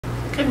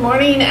Good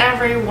morning,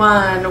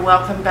 everyone.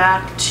 Welcome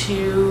back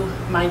to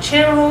my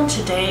channel.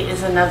 Today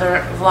is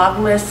another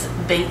Vlogmas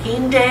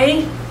baking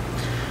day.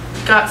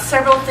 We've got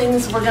several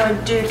things we're going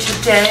to do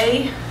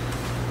today.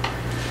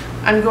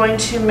 I'm going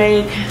to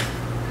make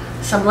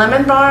some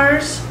lemon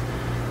bars,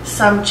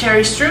 some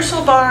cherry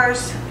streusel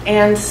bars,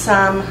 and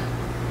some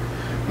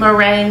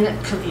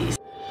meringue cookies.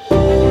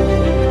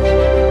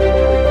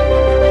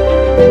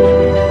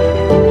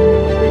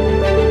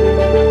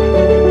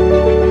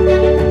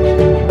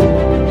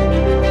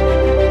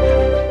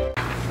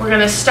 We're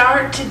going to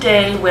start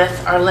today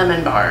with our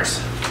lemon bars.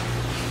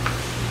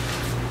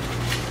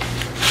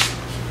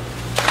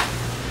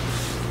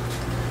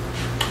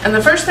 And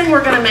the first thing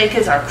we're going to make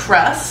is our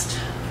crust.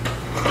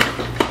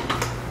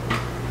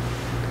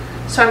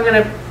 So I'm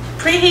going to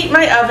preheat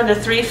my oven to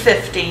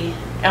 350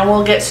 and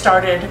we'll get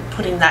started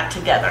putting that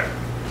together.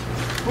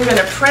 We're going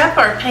to prep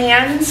our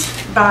pans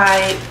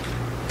by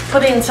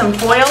putting some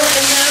foil in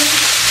them.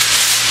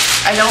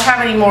 I don't have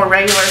any more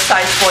regular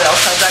size foil,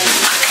 so I've got to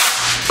use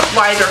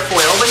wider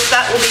foil, which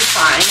that will be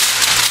fine.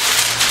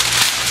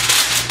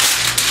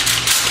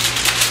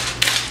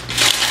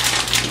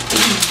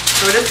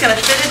 So we're just going to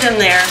fit it in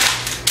there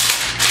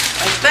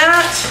like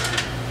that.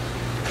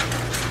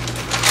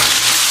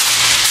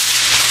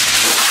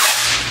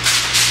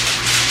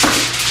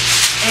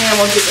 And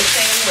we'll do the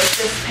same with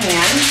this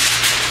pan.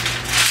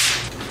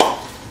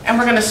 And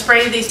we're going to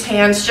spray these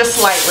pans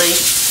just lightly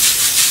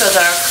so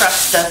that our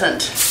crust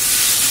doesn't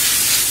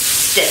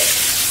stick.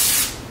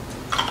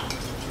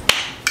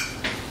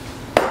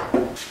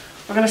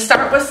 We're going to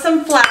start with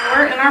some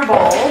flour in our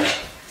bowl.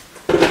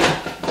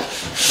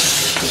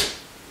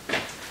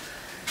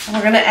 And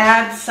we're going to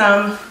add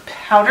some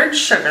powdered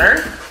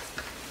sugar.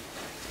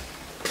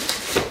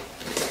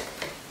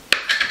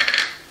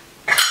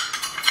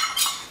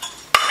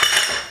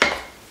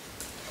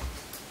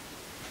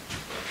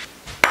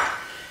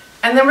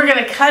 And then we're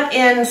going to cut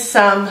in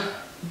some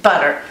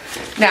butter.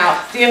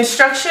 Now, the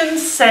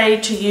instructions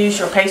say to use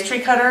your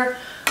pastry cutter.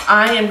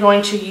 I am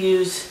going to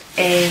use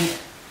a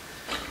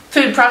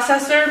food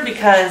processor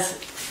because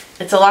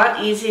it's a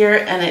lot easier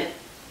and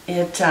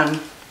it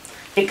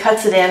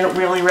cuts it in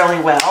really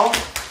well.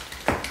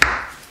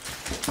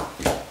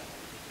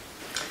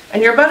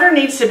 And your butter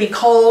needs to be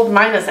cold.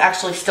 Mine is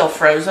actually still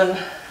frozen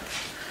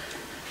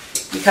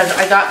because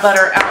I got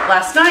butter out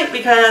last night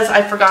because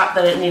I forgot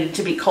that it needed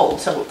to be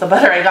cold. So the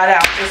butter I got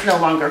out is no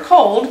longer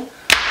cold.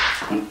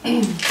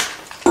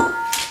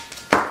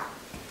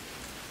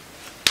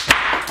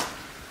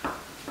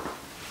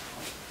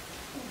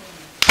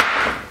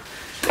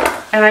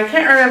 And I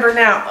can't remember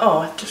now. Oh,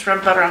 I just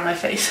rubbed butter on my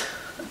face.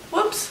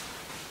 Whoops.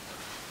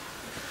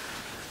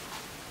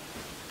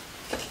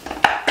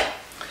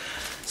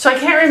 So I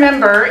can't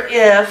remember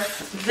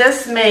if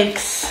this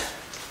makes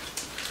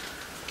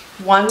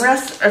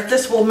if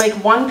this will make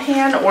one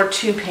pan or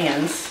two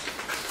pans.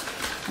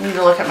 I need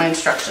to look at my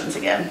instructions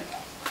again.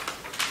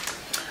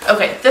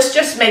 Okay, this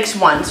just makes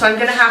one, so I'm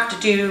going to have to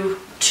do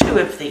two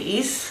of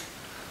these.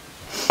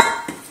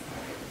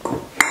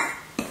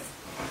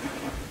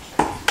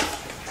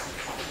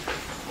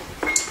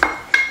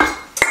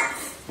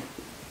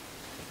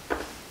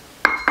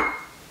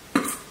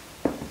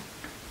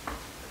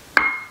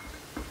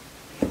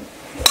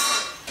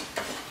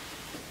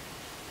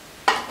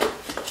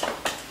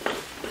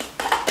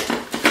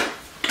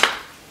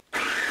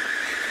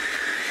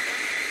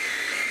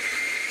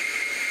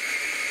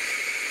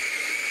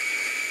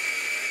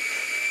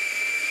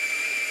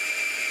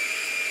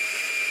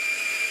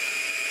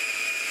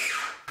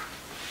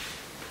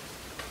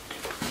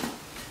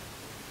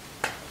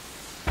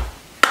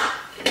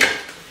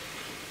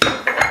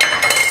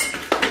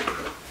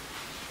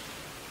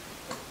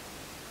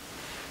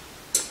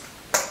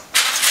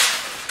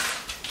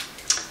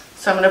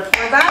 So I'm going to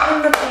pour that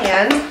in the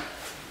pan,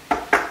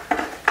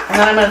 and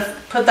then I'm going to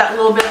put that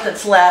little bit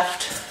that's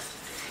left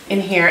in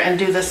here and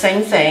do the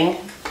same thing.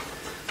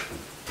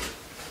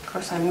 Of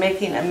course, I'm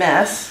making a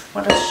mess.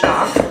 What a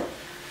shock.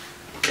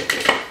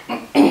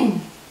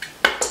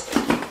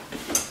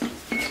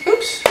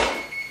 Oops.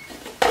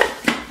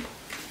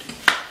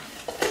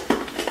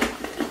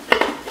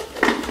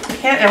 I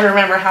can't ever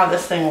remember how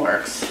this thing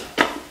works.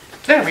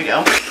 There we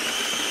go.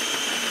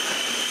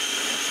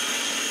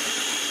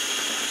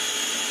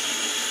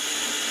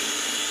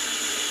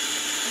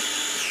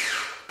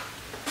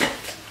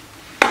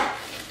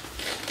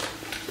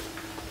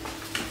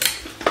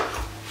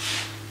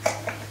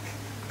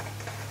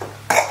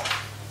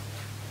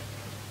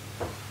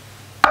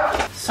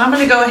 So I'm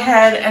going to go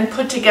ahead and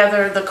put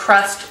together the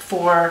crust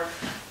for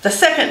the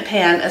second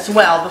pan as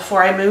well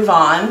before I move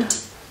on.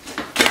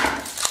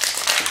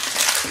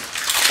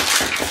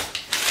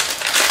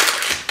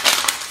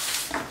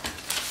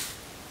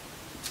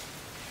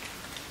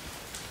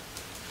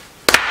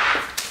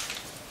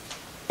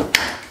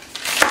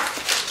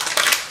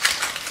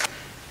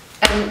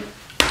 And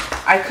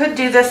I could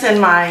do this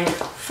in my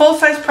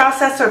full-size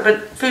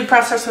processor, food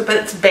processor, but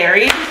it's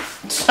buried.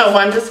 So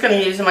I'm just going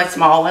to use my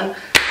small one.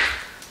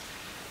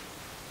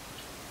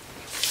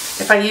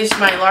 If If I used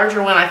my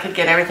larger one, I could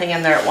get everything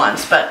in there at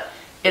once, but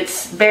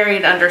it's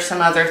buried under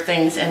some other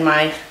things in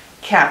my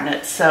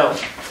cabinet, so.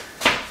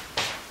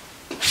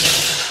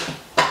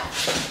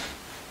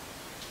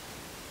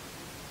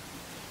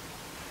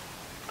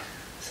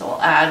 So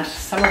we'll add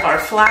some of our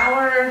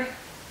flour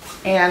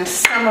and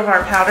some of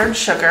our powdered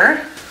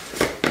sugar.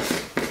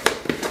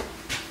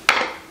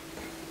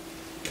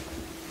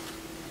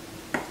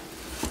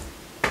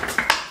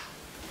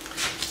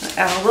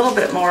 Add a little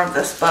bit more of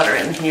this butter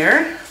in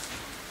here.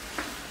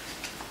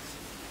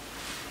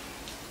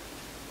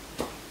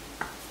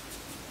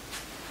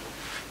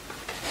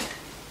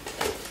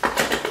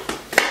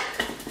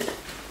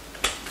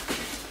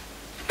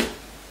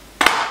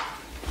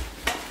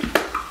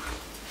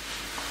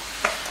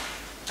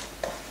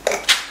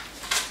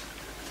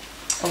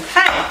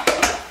 Okay.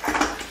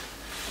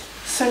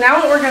 So now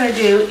what we're going to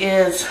do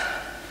is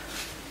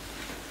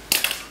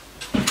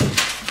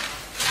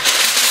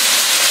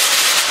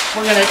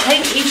we're going to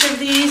take each of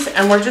these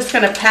and we're just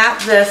going to pat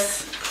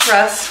this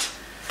crust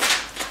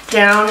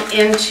down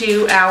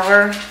into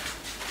our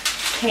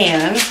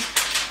pan.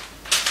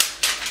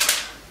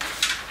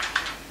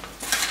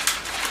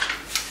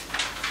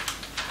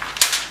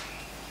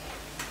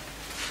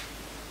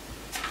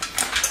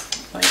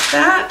 Like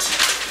that.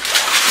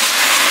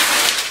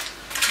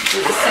 Do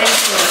the same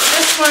thing with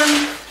this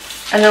one.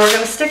 And then we're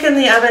going to stick in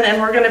the oven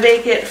and we're going to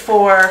bake it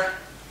for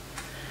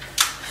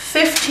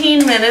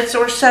 15 minutes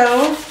or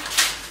so,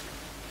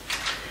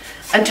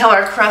 until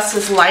our crust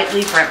is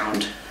lightly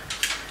browned.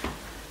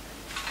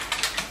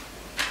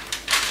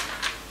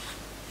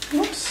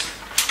 Oops.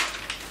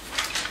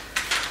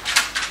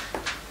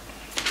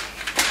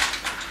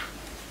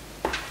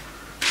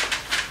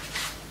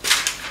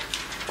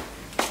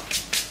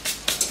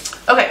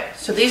 Okay,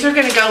 so these are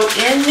going to go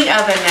in the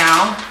oven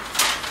now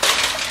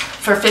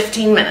for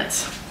 15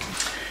 minutes.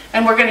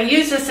 And we're going to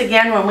use this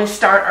again when we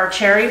start our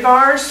cherry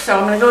bars, so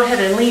I'm going to go ahead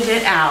and leave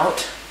it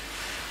out.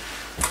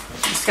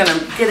 Just going to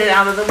get it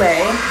out of the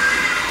way.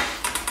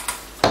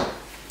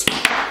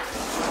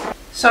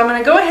 So I'm going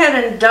to go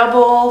ahead and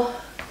double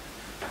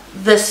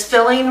this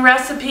filling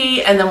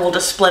recipe, and then we'll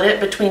just split it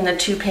between the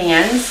two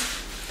pans.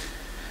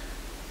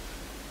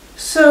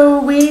 So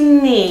we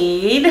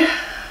need,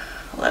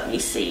 let me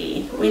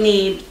see, we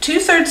need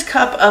 2/3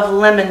 cup of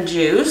lemon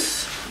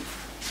juice.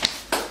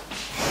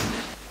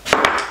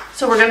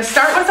 So we're going to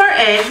start with our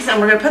eggs,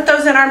 and we're going to put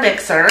those in our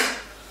mixer.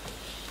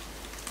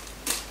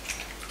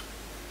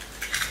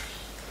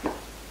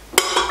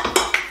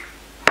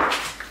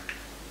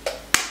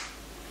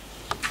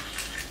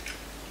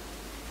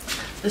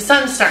 The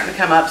sun's starting to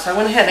come up, so I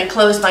went ahead and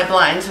closed my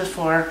blinds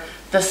before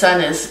the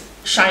sun is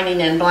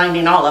shining and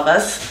blinding all of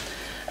us.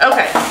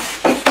 Okay,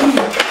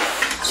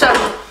 so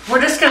we're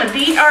just going to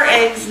beat our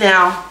eggs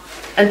now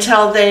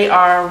until they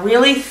are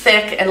really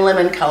thick and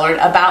lemon colored,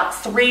 about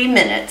 3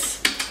 minutes.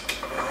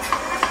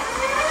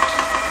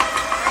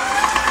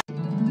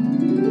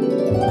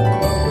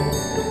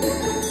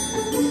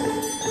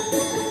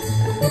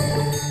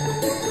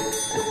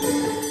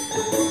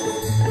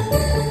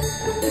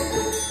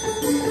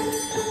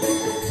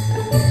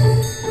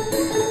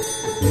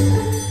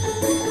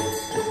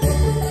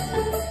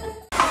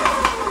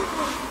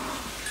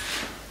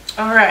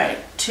 Alright,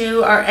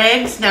 to our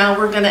eggs now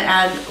we're going to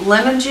add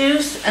lemon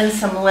juice and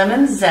some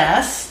lemon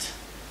zest.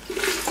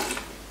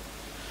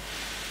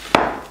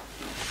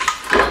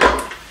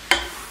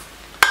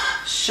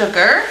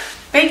 Sugar,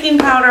 baking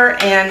powder,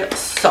 and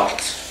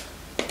salt.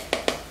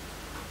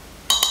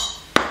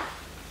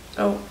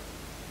 Oh,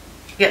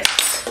 yes.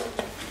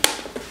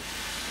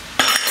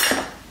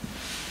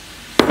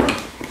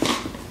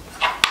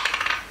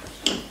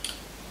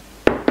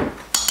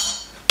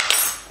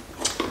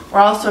 We're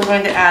also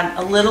going to add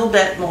a little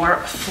bit more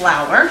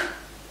flour.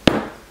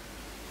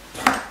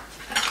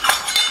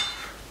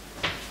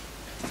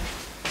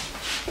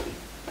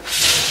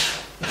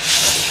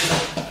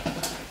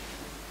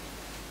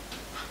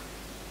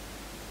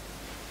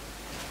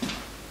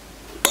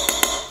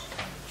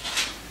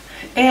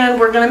 And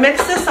we're going to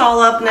mix this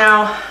all up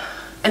now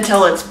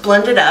until it's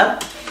blended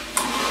up.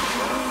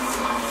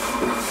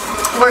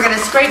 We're going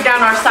to scrape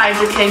down our sides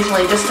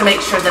occasionally just to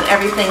make sure that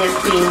everything is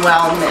being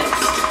well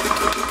mixed.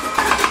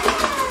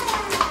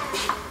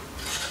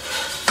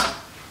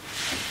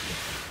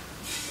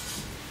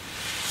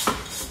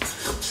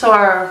 So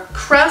our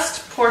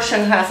crust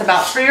portion has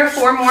about 3 or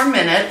 4 more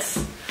minutes.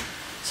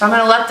 So I'm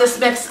going to let this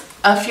mix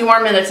a few more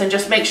minutes and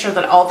just make sure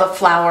that all the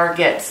flour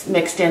gets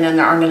mixed in and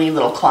there aren't any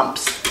little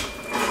clumps.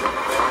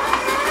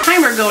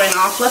 Timer going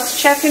off.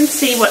 Let's check and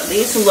see what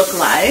these look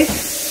like.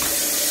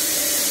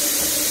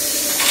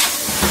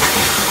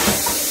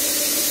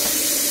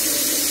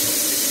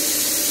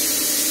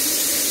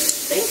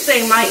 I think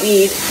they might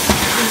need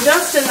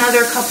just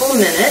another couple of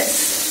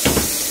minutes.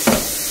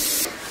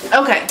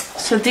 Okay,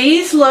 so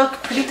these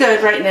look pretty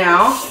good right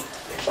now. So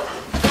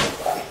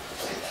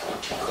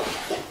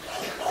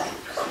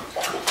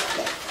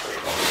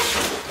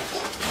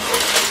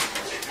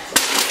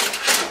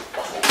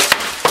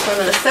I'm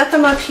going to set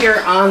them up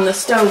here on the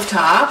stove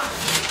top.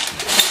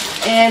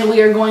 And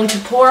we are going to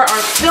pour our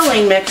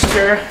filling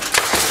mixture.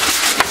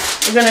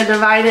 We're going to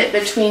divide it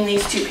between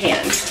these two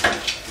pans.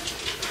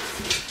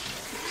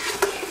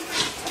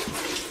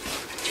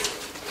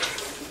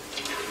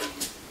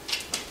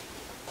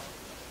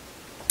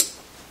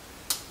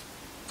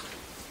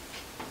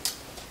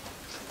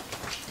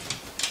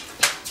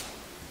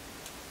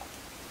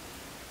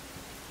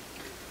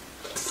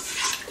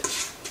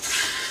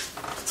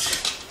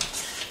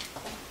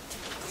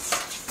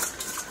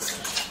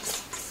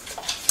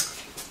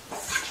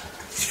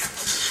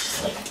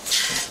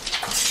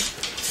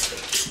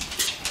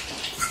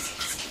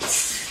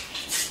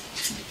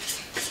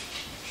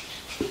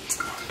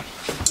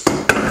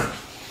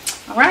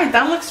 Alright,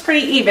 that looks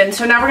pretty even.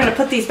 So now we're going to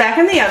put these back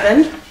in the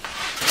oven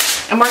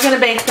and we're going to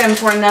bake them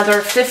for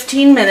another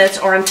 15 minutes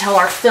or until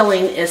our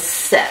filling is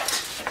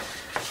set.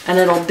 And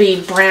it'll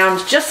be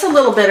browned just a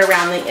little bit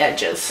around the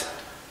edges.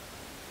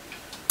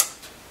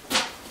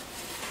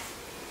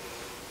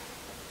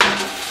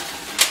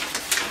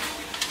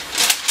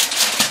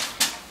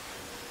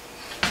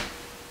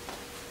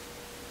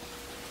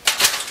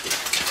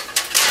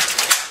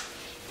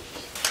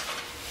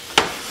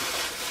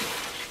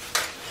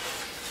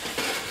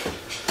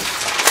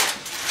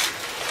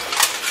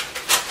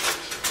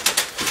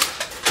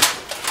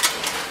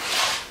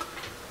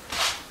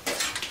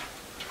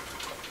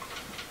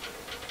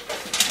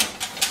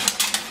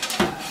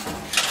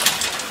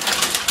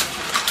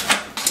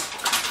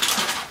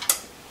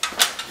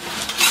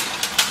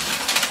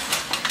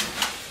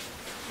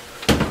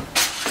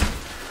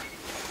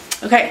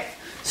 Okay,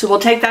 so we'll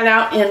take that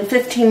out in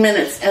 15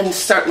 minutes and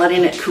start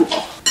letting it cool.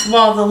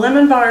 While the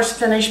lemon bars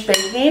finish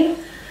baking,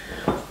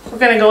 we're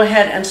going to go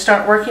ahead and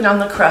start working on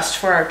the crust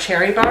for our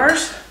cherry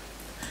bars.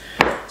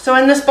 So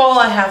in this bowl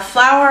I have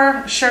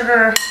flour,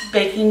 sugar,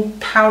 baking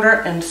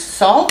powder, and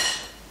salt.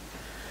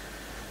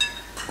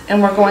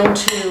 And we're going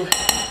to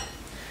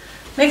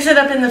mix it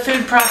up in the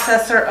food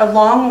processor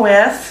along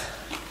with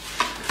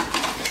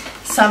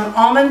some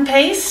almond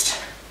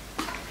paste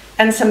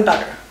and some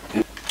butter.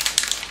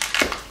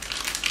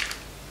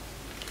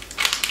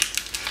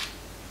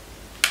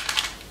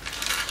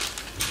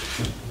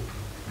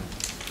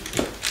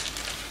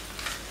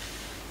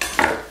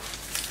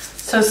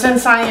 So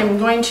since I am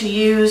going to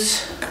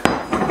use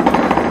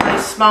my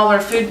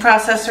smaller food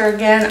processor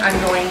again, I'm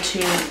going to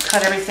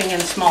cut everything in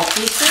small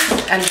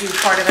pieces and do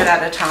part of it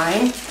at a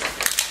time.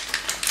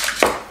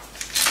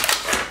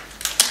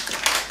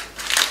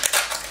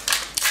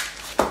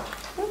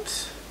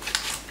 Oops.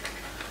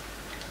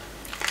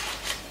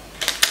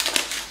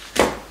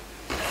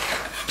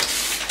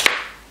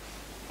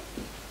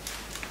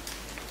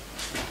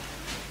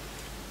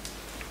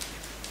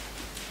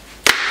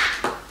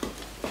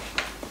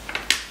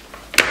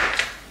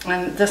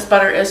 And this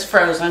butter is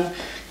frozen.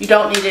 You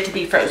don't need it to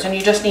be frozen,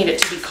 you just need it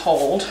to be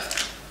cold.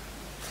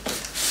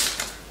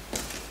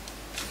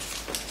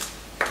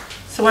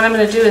 So what I'm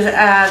going to do is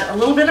add a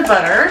little bit of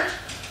butter.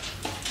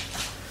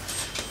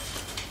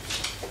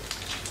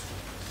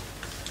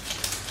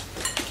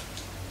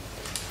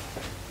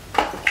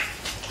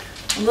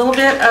 A little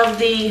bit of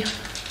the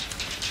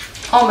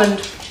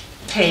almond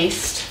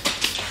paste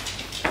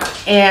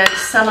and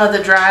some of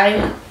the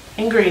dry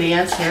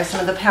ingredients. Here's some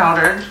of the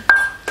powdered.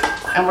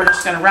 And we're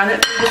just going to run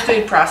it through the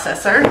food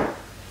processor.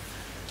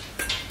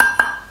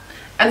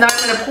 And then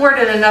I'm going to pour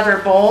it in another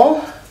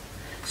bowl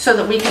so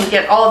that we can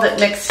get all of it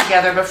mixed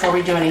together before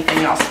we do anything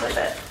else with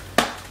it.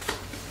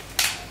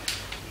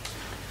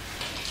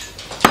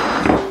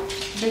 I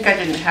think I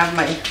didn't have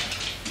my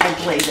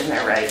blade in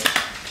there right.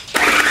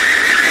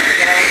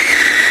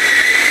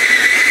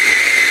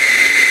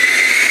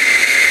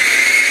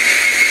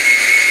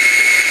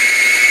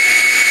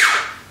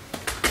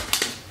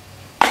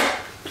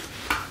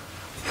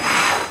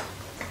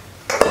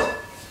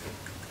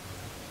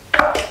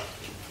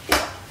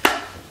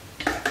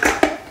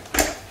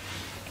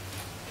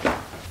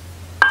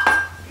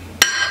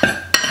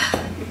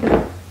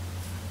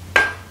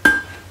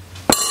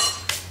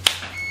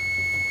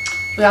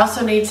 We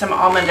also need some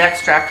almond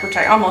extract, which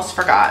I almost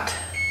forgot.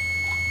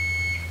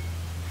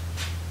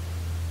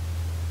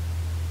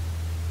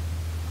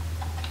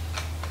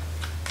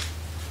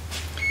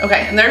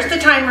 Okay, and there's the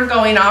timer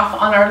going off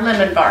on our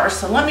lemon bars,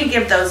 so let me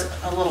give those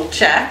a little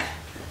check.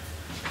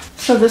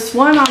 So this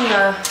one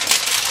that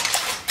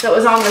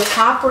was on the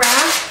top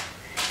rack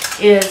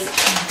is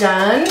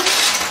done.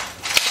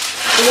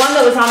 The one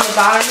that was on the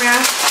bottom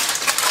rack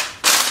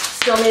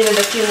still needed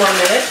a few more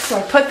minutes, so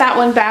I put that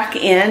one back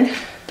in.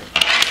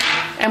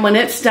 And when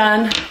it's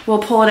done, we'll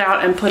pull it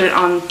out and put it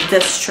on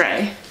this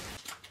tray.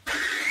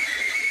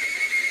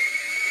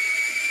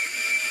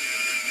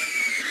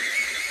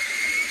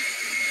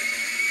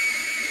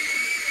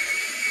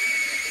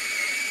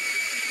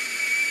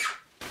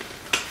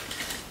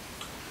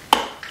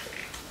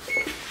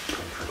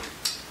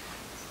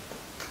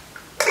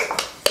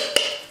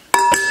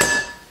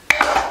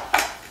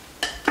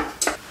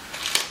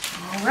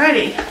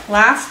 Alrighty,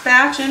 last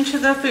batch into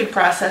the food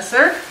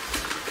processor.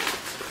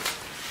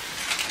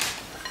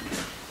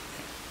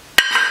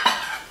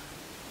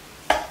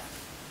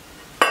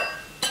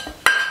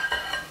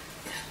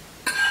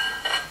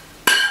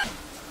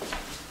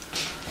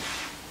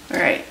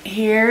 Alright,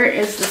 here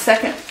is the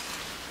second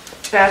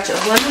batch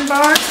of lemon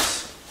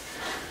bars.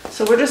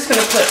 So we're just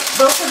going to put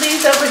both of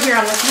these over here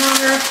on the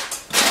counter.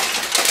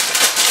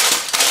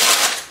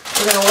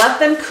 We're going to let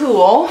them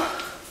cool.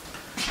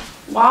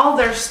 While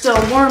they're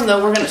still warm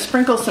though, we're going to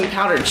sprinkle some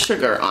powdered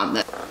sugar on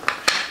them.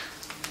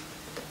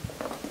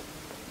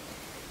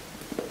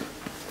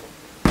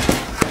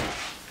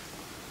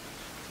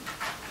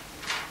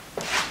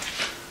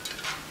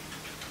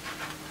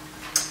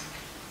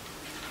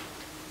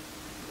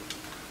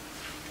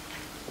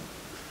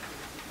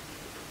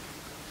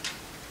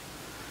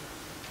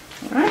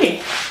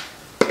 Alright.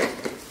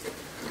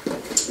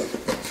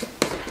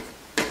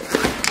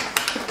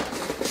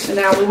 So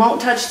now we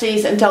won't touch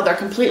these until they're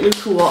completely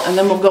cool, and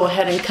then we'll go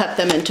ahead and cut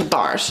them into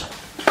bars.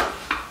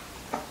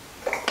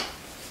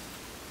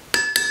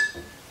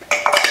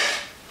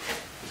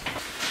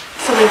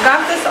 So we've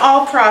got this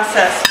all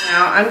processed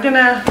now. I'm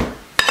gonna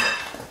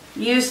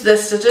use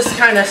this to just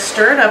kind of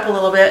stir it up a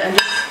little bit and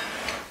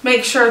just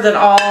make sure that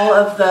all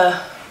of the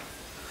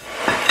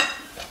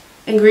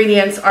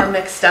ingredients are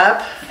mixed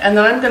up. And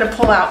then I'm going to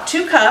pull out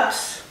 2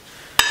 cups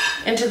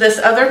into this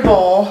other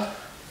bowl,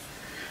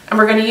 and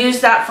we're going to use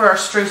that for our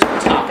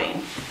streusel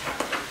topping.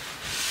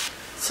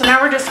 So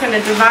now we're just going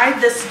to divide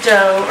this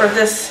dough, or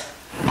this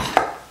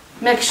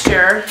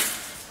mixture,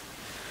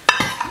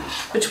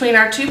 between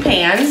our 2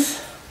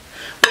 pans,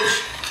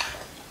 which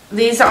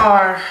these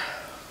are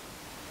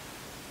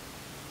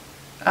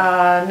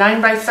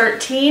 9 by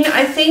 13,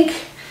 I think,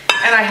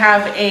 and I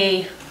have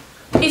a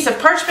piece of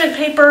parchment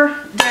paper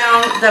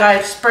down that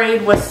I've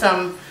sprayed with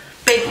some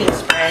baking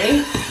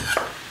spray.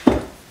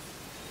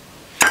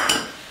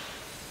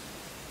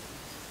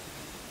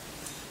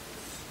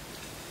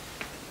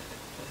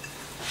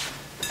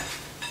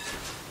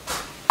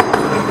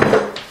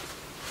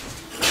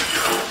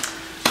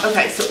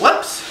 Okay, so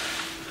whoops.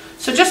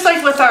 So just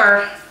like with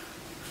our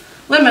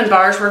lemon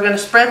bars, we're going to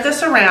spread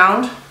this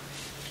around.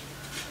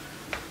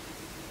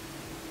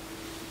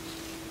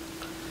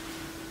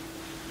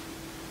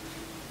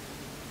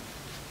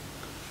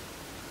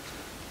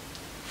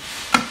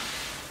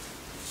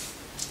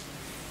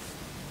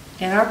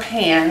 In our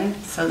pan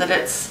so that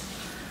it's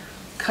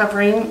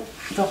covering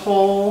the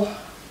whole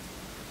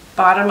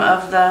bottom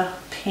of the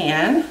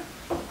pan.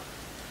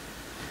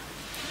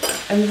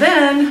 And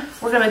then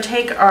we're going to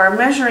take our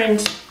measuring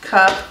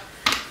cup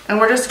and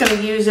we're just going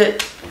to use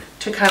it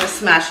to kind of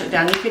smash it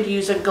down. You could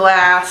use a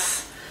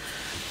glass.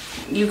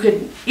 You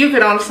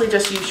could honestly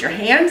just use your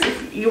hands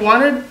if you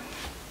wanted.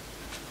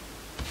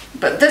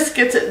 But this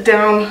gets it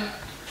down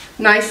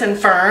nice and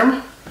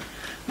firm.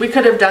 We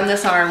could have done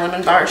this on our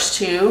lemon bars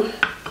too.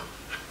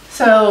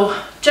 So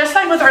just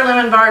like with our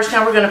lemon bars,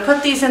 now we're going to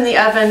put these in the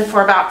oven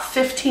for about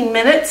 15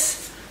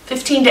 minutes,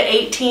 15 to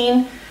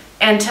 18,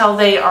 until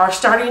they are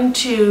starting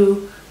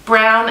to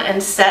brown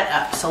and set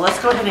up. So let's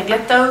go ahead and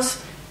get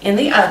those in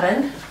the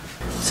oven.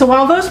 So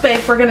while those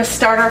bake, we're going to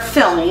start our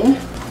filling.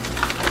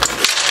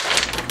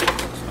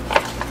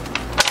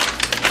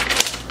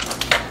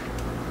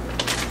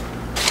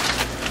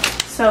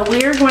 So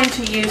we are going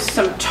to use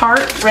some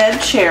tart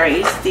red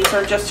cherries. These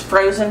are just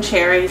frozen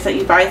cherries that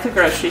you buy at the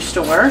grocery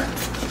store.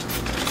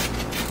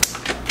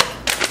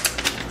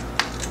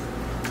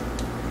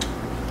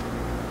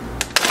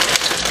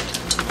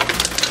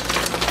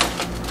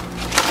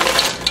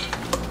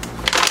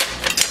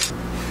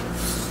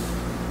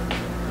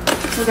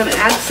 We're going to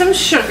add some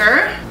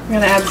sugar. We're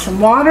going to add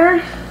some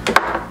water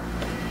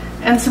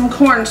and some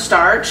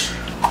cornstarch.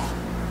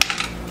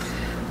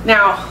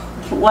 Now,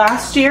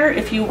 last year,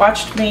 if you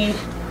watched any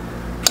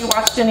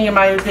of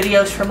my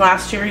videos from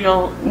last year,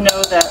 you'll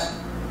know that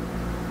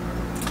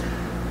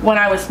when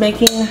I was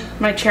making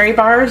my cherry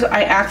bars,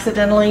 I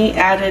accidentally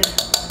added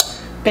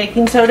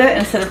baking soda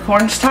instead of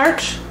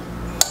cornstarch.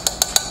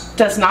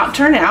 Does not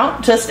turn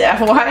out, just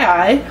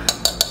FYI.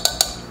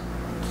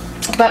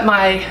 But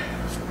my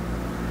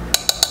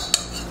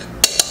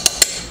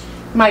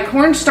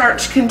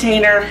cornstarch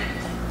container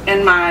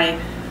and my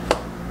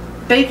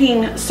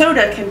baking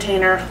soda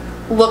container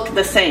look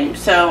the same,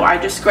 so I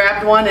just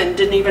grabbed one and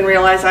didn't even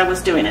realize I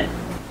was doing it.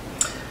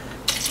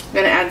 I'm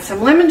going to add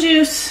some lemon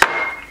juice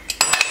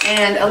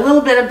and a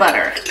little bit of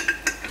butter.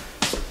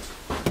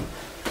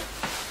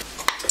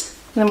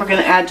 Then we're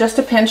going to add just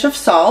a pinch of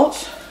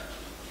salt.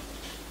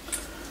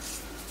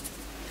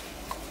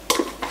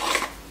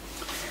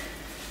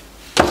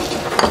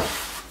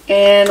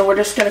 And we're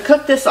just going to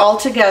cook this all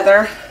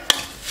together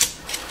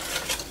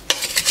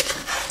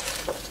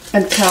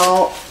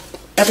until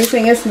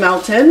everything is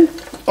melted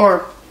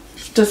or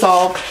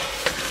dissolved,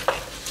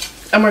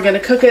 and we're going to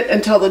cook it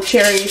until the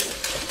cherries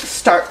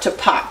start to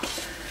pop.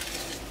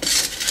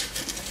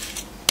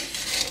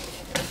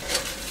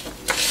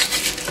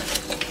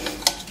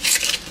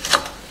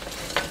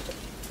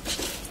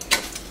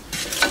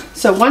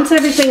 So once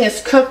everything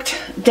is cooked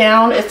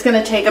down, it's going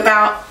to take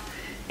about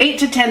 8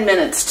 to 10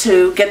 minutes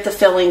to get the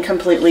filling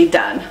completely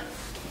done.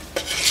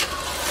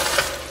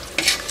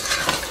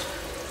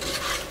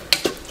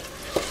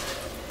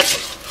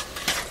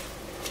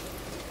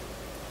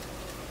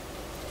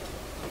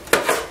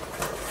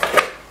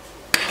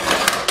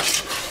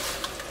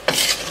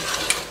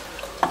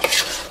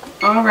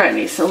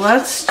 Alrighty, so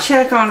let's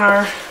check on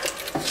our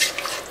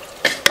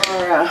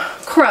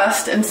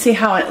crust and see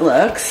how it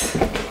looks.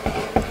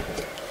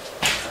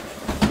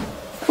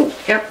 Ooh,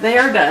 yep, they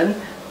are done.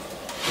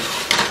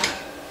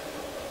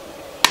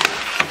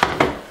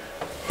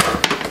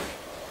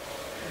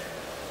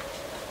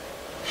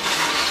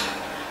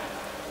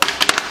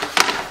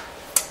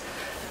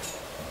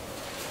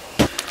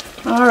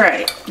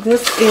 Alright,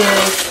 this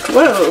is,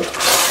 whoa,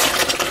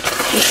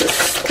 this is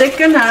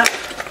thicken up.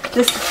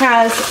 This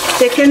has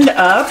thickened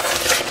up.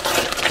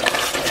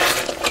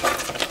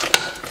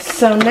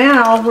 So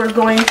now we're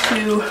going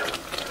to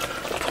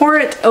pour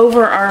it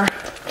over our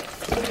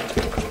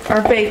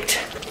baked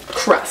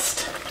crust.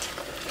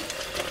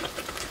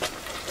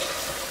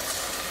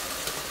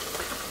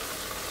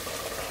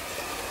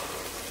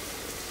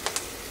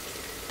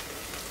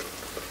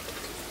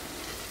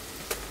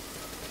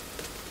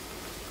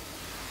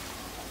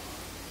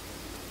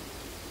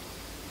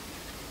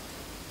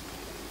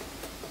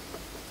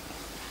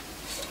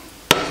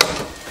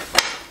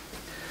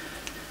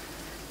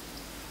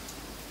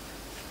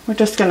 We're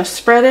just going to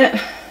spread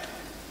it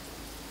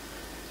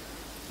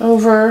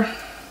over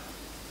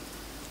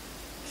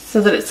so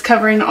that it's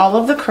covering all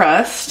of the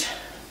crust.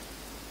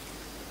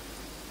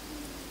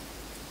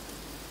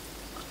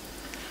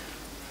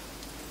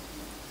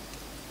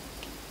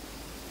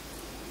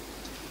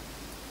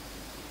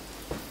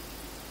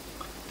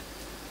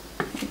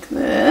 Like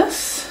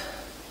this.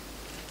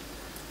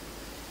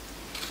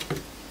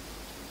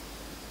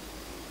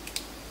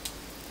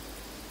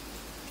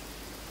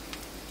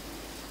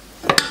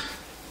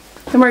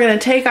 Then we're going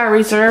to take our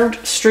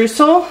reserved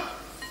streusel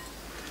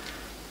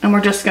and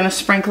we're just going to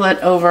sprinkle it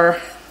over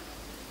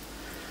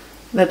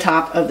the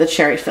top of the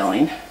cherry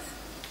filling.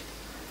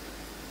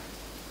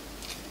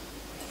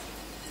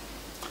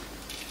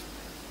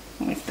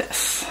 Like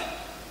this.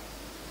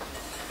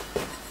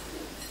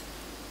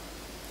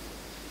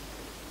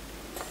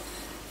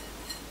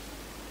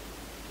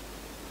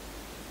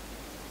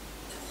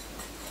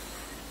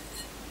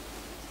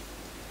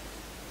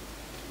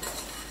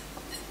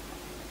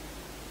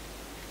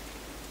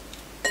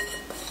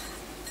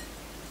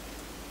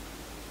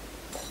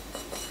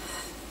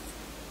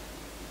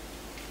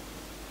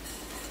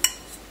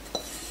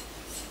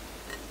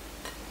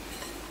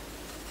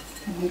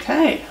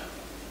 Okay,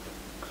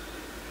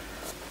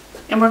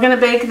 and we're going to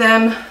bake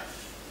them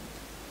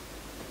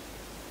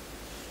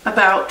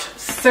about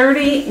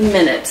 30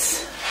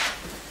 minutes.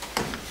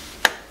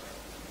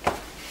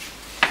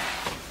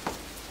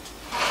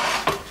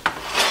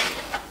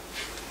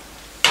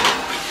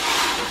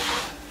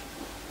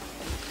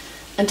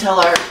 Until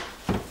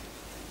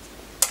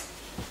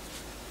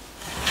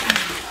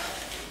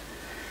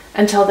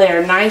they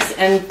are nice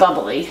and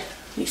bubbly.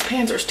 These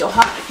pans are still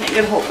hot. I can't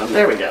get a hold of them.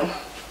 There we go.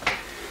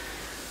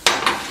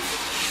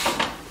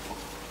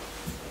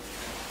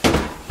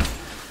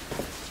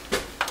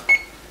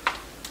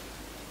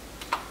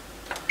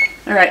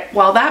 Alright,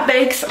 while that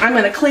bakes, I'm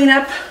going to clean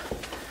up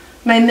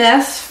my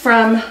mess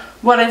from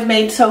what I've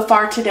made so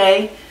far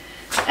today,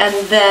 and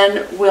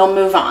then we'll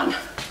move on.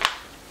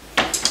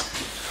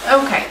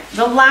 Okay,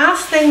 the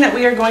last thing that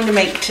we are going to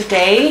make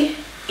today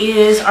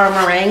is our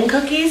meringue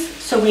cookies.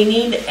 So we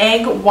need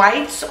egg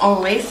whites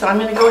only, so I'm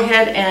going to go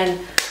ahead and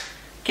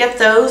get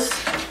those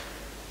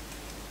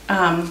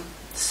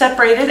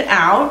separated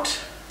out.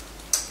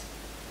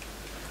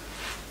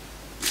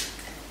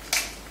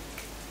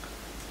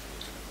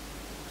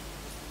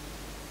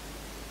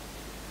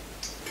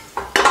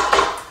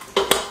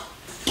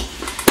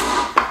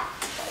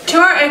 To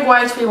our egg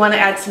whites, we want to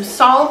add some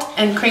salt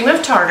and cream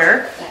of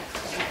tartar.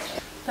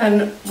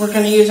 Then we're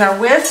going to use our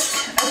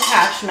whisk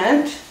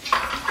attachment.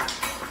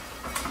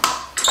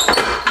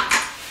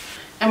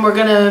 And we're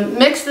going to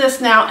mix this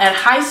now at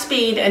high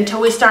speed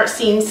until we start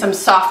seeing some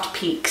soft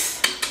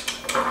peaks.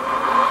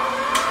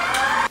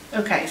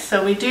 Okay,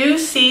 so we do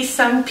see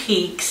some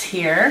peaks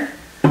here.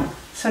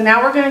 So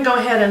now we're going to go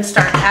ahead and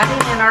start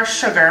adding in our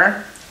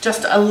sugar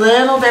just a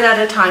little bit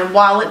at a time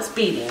while it's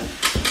beating.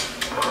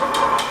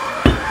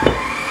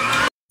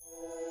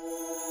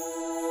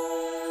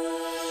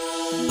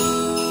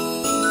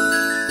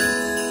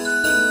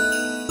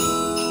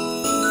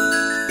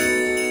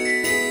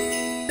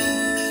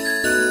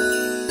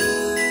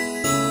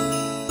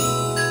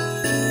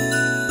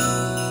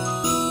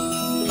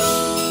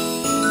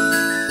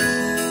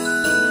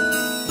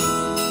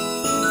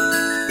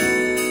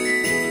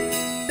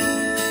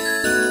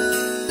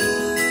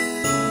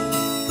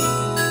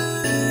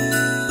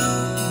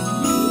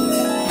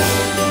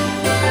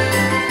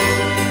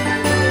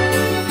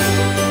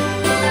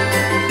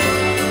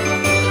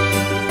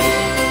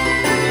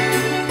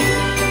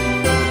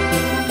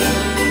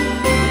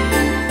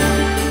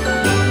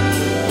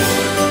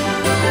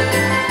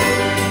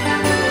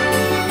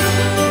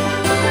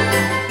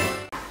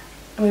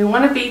 We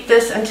want to beat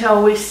this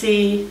until we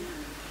see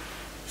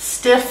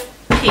stiff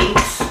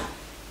peaks.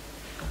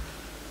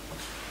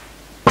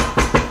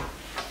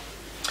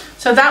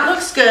 So that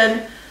looks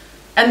good.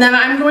 And then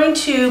I'm going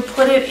to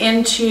put it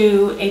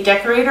into a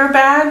decorator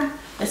bag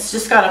It's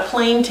just got a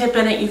plain tip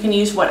in it. You can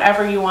use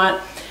whatever you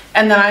want.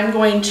 And then I'm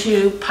going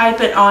to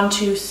pipe it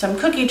onto some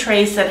cookie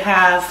trays that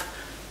have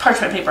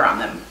parchment paper on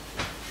them.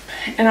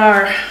 And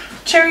our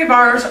cherry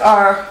bars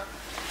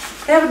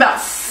they have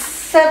about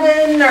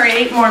 7 or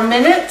 8 more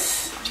minutes.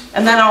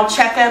 And then I'll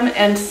check them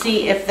and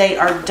see if they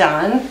are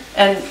done.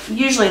 And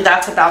usually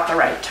that's about the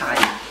right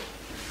time.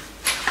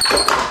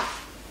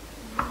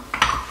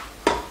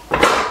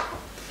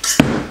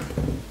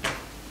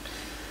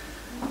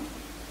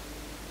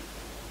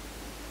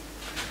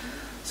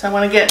 So I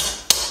want to get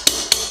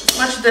as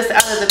much of this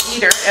out of the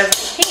beater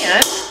as I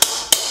can.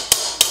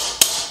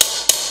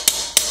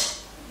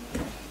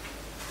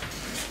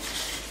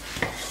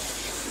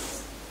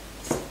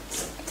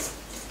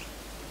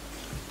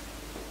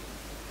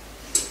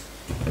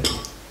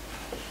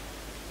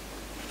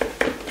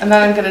 And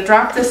then I'm going to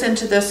drop this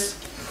into this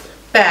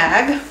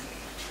bag.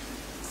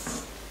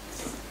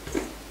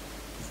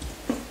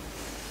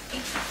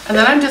 And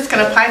then I'm just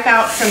going to pipe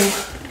out some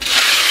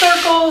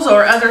circles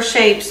or other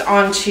shapes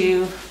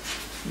onto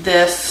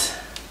this.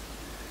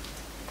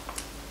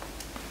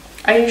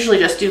 I usually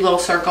just do little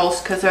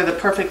circles because they're the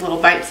perfect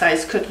little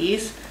bite-sized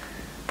cookies.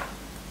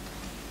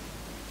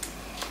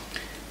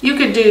 You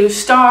could do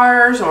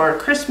stars or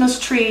Christmas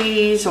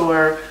trees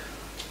or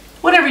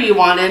whatever you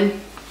wanted.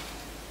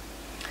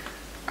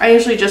 I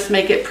usually just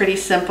make it pretty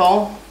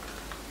simple.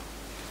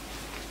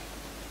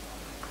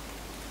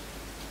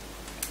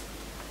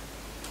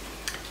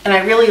 And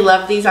I really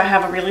love these. I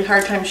have a really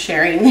hard time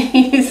sharing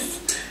these.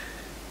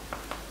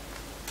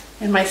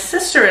 And my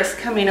sister is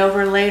coming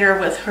over later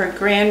with her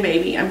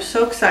grandbaby. I'm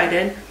so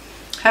excited.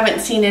 Haven't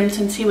seen him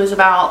since he was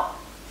about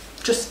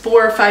just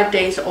 4 or 5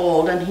 days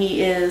old. And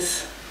he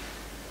is,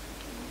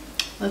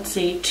 let's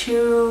see,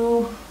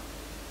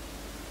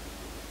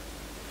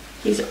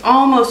 he's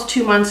almost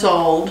 2 months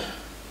old.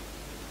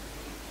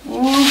 Okay,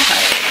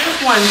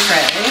 there's one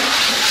tray.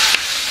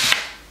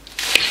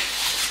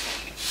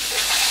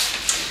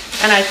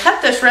 And I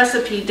cut this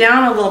recipe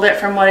down a little bit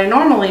from what I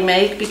normally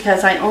make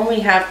because I only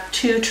have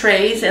 2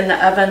 trays in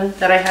the oven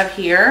that I have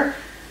here.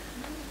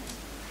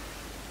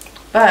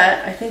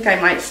 But I think I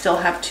might still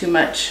have too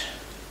much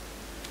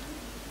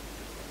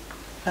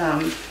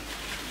meringue.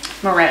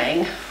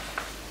 Okay.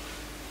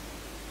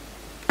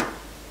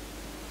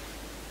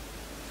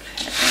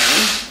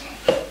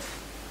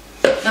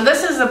 Now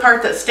this is the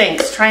part that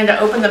stinks, trying to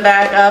open the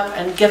bag up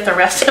and get the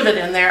rest of it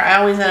in there. I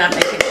always end up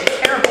making a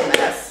terrible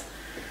mess.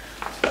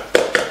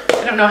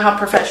 I don't know how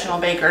professional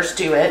bakers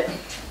do it.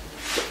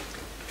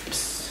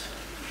 Oops.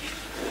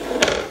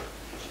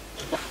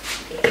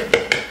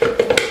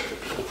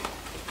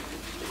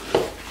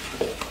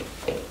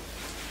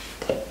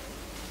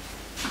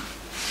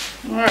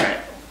 All right.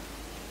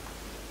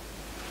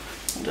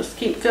 We'll just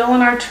keep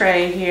filling our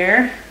tray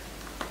here.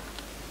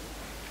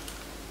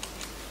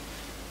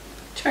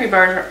 Cherry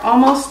bars are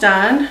almost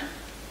done.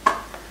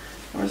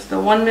 There's the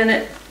 1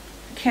 minute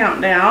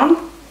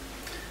countdown.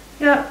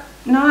 Yep.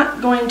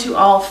 Not going to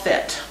all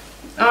fit.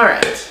 All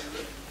right.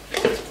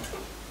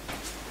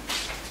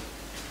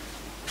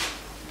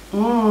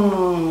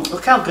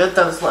 Look how good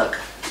those look.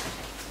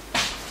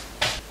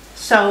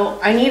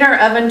 So I need our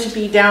oven to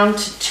be down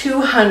to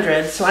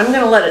 200. So I'm going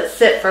to let it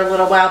sit for a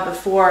little while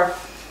before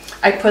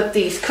I put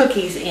these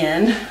cookies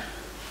in.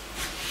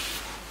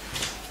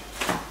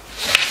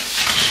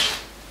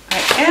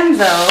 I am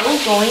though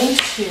going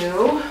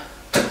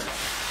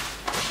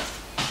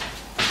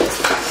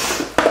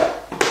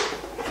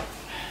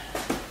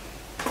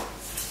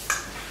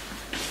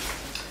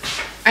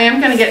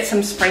to get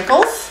some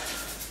sprinkles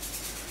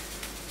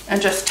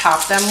and just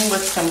top them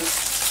with some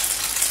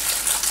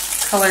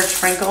colored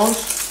sprinkles.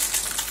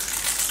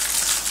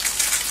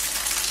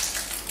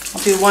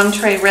 I'll do 1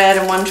 tray red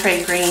and 1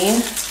 tray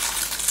green.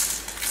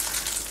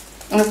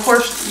 And of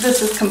course,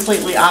 this is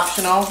completely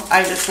optional.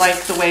 I just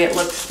like the way it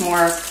looks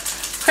more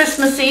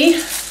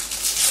Christmassy.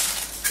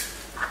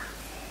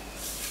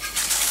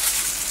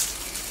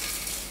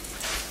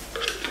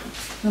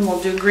 And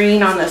we'll do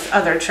green on this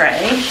other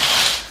tray.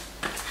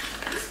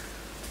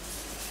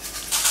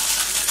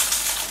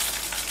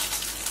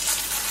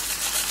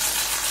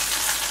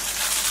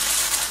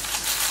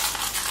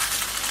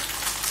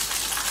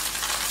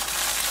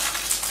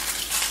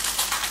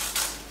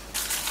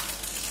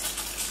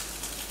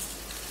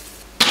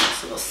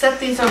 Set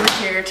these over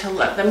here to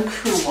let them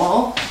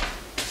cool.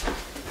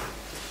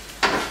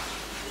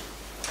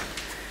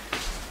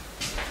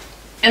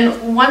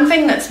 And one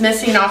thing that's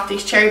missing off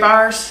these cherry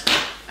bars,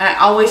 I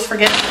always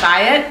forget to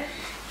buy it,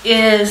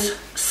 is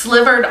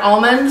slivered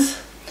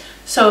almonds.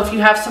 So if you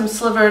have some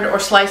slivered or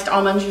sliced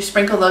almonds, you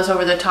sprinkle those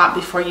over the top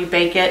before you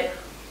bake it.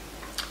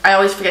 I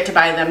always forget to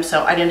buy them,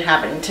 so I didn't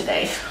have any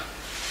today.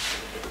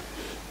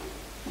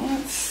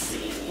 Let's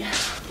see.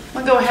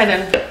 I'll go ahead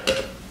and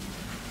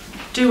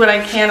do what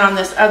I can on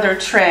this other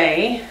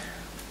tray.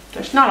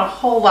 There's not a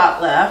whole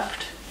lot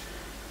left,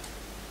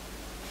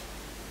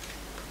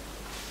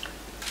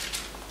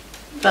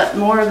 but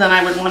more than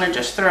I would want to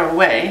just throw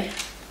away.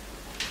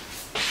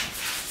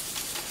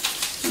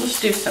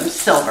 Let's do some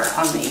silver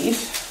on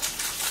these.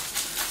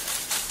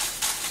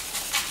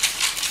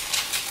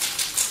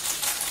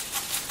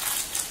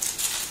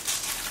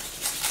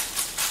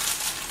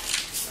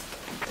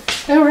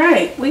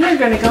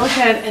 going to go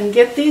ahead and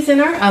get these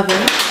in our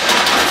oven.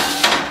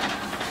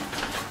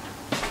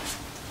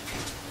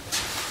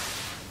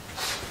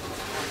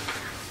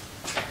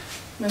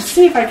 Let's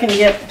see if I can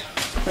get,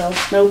 well,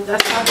 nope,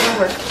 that's not going to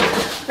work.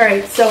 All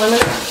right, so I'm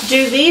going to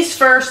do these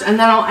first, and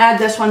then I'll add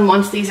this one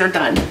once these are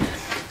done.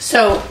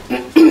 So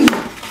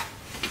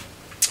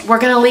we're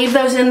going to leave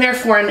those in there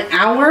for an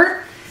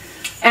hour,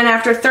 and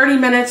after 30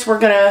 minutes, we're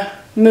going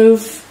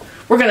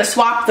to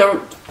swap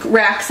the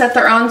racks that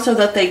they're on so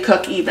that they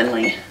cook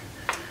evenly.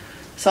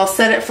 So I'll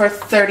set it for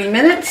 30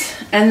 minutes,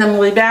 and then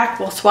we'll be back.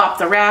 We'll swap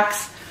the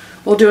racks.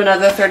 We'll do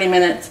another 30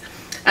 minutes,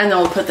 and then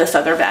we'll put this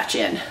other batch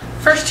in.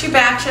 First 2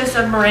 batches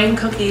of meringue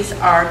cookies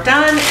are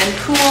done and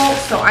cool,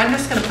 so I'm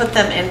just going to put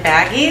them in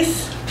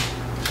baggies.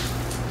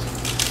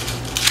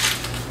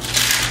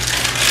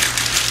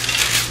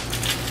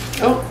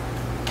 Oh,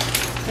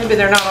 maybe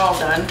they're not all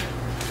done.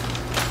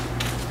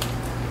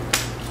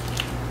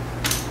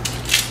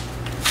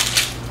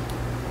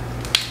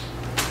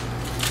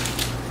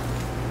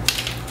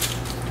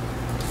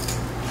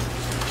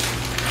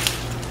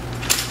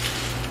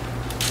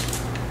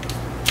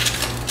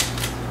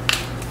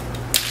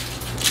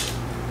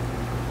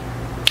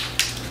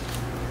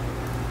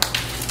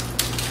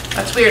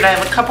 That's weird. I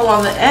have a couple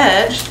on the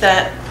edge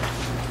that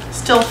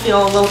still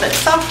feel a little bit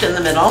soft in the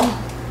middle.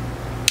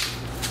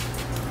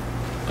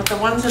 But the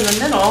ones in the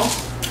middle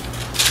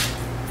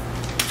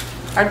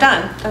are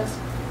done. That's,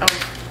 oh,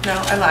 no,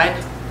 I lied.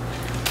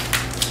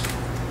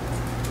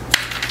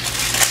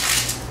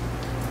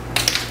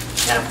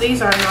 Yep,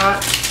 these are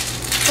not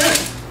done.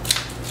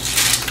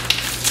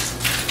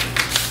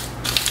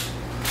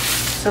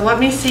 So let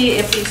me see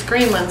if these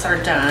green ones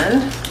are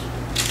done.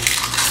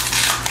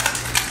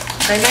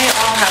 They may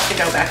all have to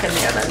go back in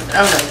the oven.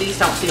 Oh no, these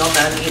don't feel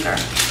done either.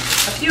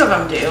 A few of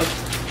them do.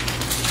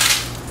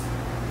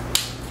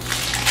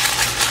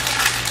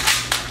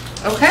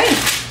 Okay.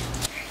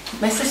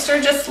 My sister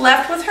just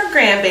left with her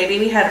grandbaby.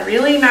 We had a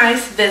really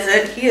nice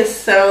visit. He is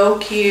so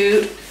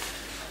cute.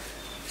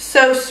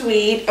 So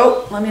sweet.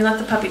 Oh, let me let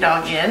the puppy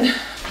dog in.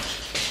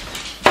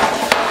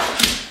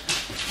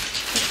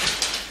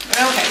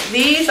 Okay,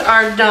 these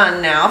are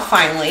done now,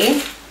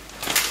 finally.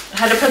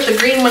 I had to put the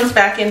green ones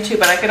back in too,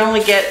 but I could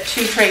only get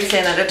 2 trays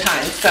in at a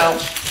time. So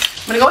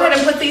I'm going to go ahead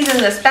and put these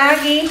in this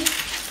baggie.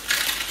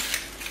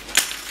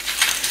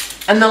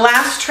 And the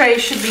last tray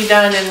should be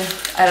done in,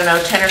 I don't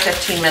know, 10 or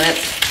 15 minutes.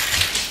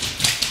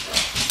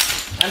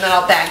 And then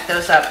I'll bag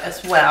those up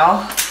as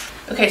well.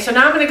 Okay, so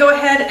now I'm going to go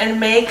ahead and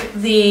make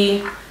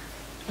the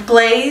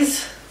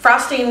glaze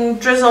frosting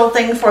drizzle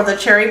thing for the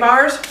cherry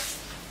bars.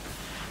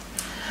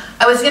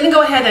 I was going to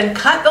go ahead and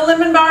cut the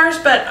lemon bars,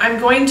 but I'm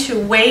going to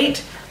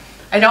wait.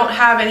 I don't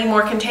have any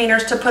more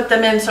containers to put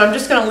them in, so I'm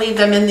just going to leave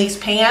them in these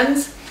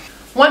pans.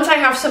 Once I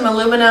have some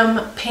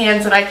aluminum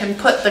pans that I can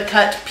put the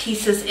cut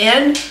pieces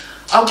in,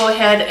 I'll go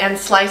ahead and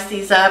slice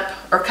these up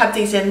or cut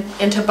these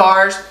into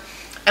bars,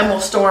 and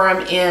we'll store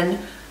them in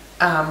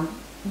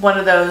one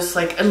of those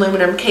like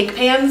aluminum cake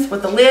pans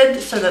with a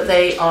lid so that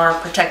they are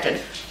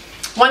protected.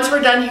 Once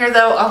we're done here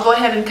though, I'll go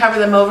ahead and cover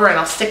them over and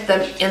I'll stick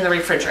them in the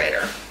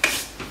refrigerator.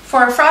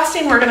 For our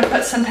frosting, we're going to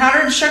put some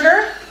powdered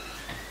sugar.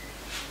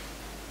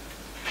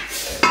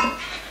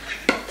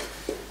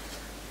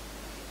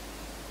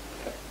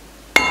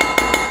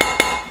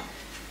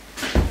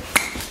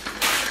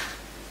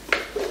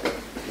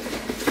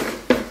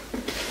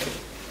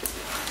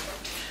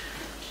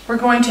 We're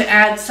going to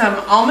add some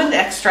almond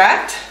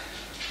extract.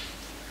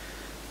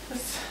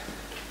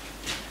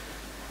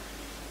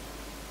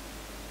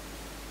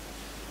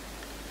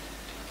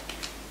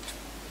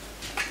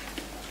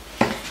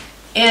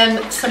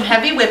 And some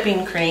heavy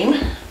whipping cream.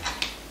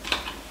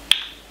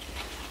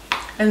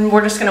 And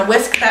we're just going to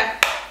whisk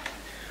that.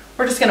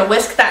 We're just going to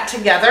whisk that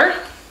together.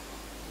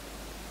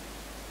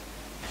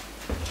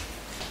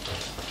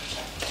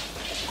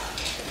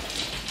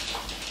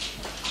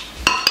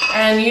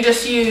 And you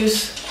just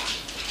use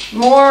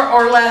more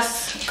or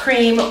less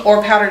cream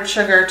or powdered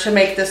sugar to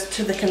make this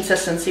to the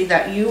consistency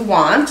that you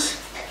want.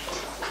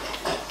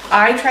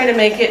 I try to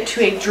make it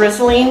to a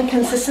drizzling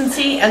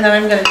consistency, and then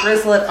I'm going to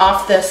drizzle it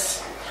off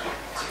this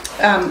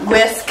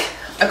whisk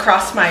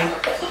across my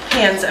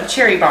pans of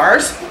cherry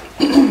bars.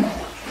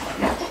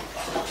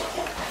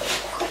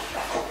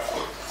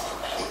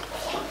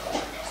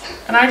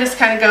 And I just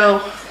kind of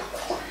go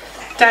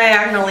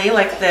diagonally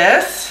like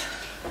this.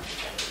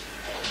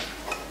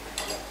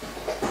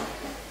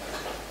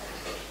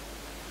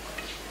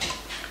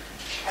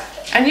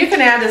 And you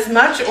can add as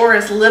much or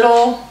as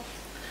little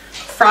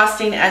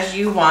frosting as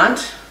you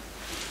want.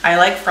 I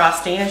like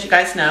frosting, as you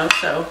guys know,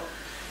 so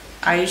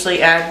I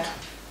usually add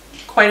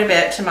quite a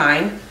bit to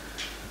mine.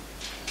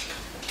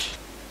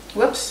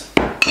 Whoops.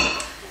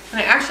 And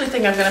I actually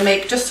think I'm going to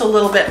make just a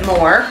little bit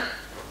more.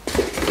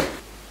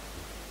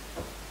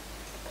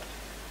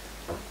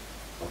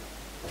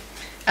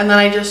 And then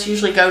I just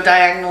usually go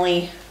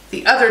diagonally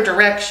the other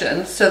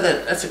direction so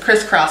that it's a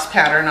crisscross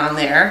pattern on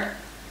there.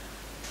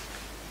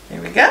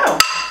 There we go.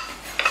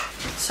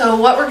 So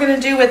what we're going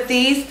to do with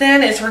these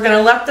then is we're going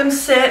to let them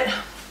sit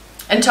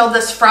until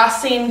this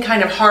frosting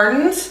kind of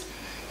hardens,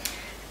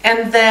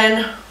 and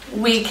then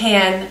we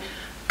can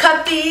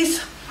cut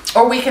these,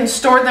 or we can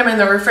store them in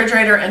the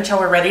refrigerator until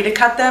we're ready to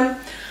cut them.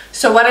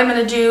 So what I'm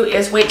going to do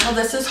is wait till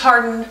this is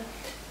hardened,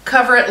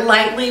 cover it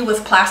lightly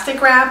with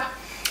plastic wrap,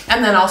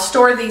 and then I'll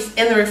store these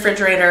in the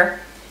refrigerator,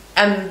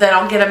 and then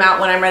I'll get them out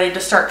when I'm ready to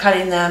start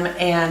cutting them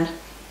and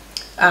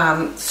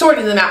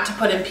sorting them out to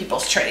put in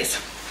people's trays.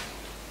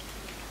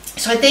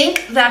 So I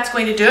think that's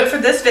going to do it for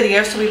this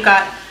video. So we've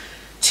got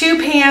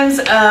 2 pans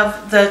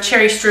of the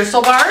cherry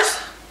streusel bars.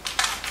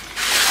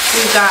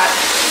 We've got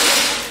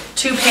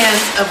 2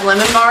 pans of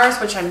lemon bars,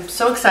 which I'm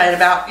so excited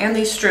about, and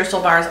these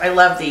streusel bars. I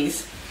love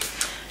these.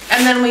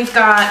 And then we've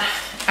got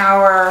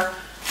our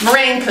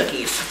meringue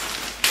cookies.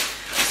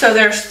 So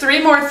there's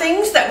 3 more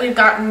things that we've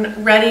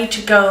gotten ready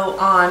to go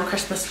on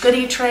Christmas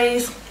goodie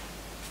trays.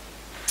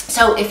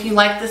 So if you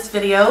like this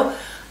video,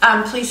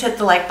 please hit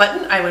the like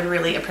button. I would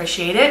really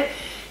appreciate it.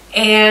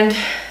 And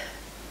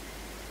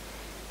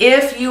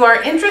if you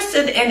are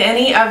interested in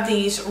any of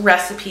these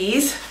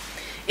recipes,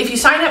 if you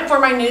sign up for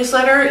my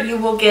newsletter, you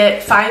will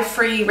get 5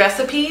 free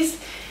recipes.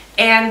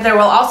 And there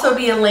will also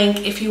be a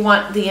link if you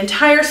want the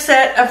entire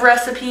set of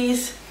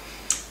recipes.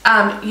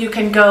 You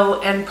can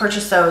go and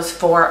purchase those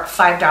for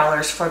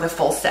 $5 for the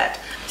full set.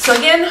 So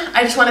again,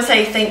 I just want to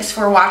say thanks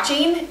for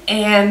watching,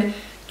 and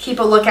keep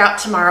a lookout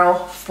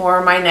tomorrow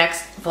for my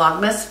next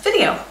Vlogmas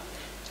video.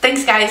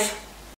 Thanks, guys.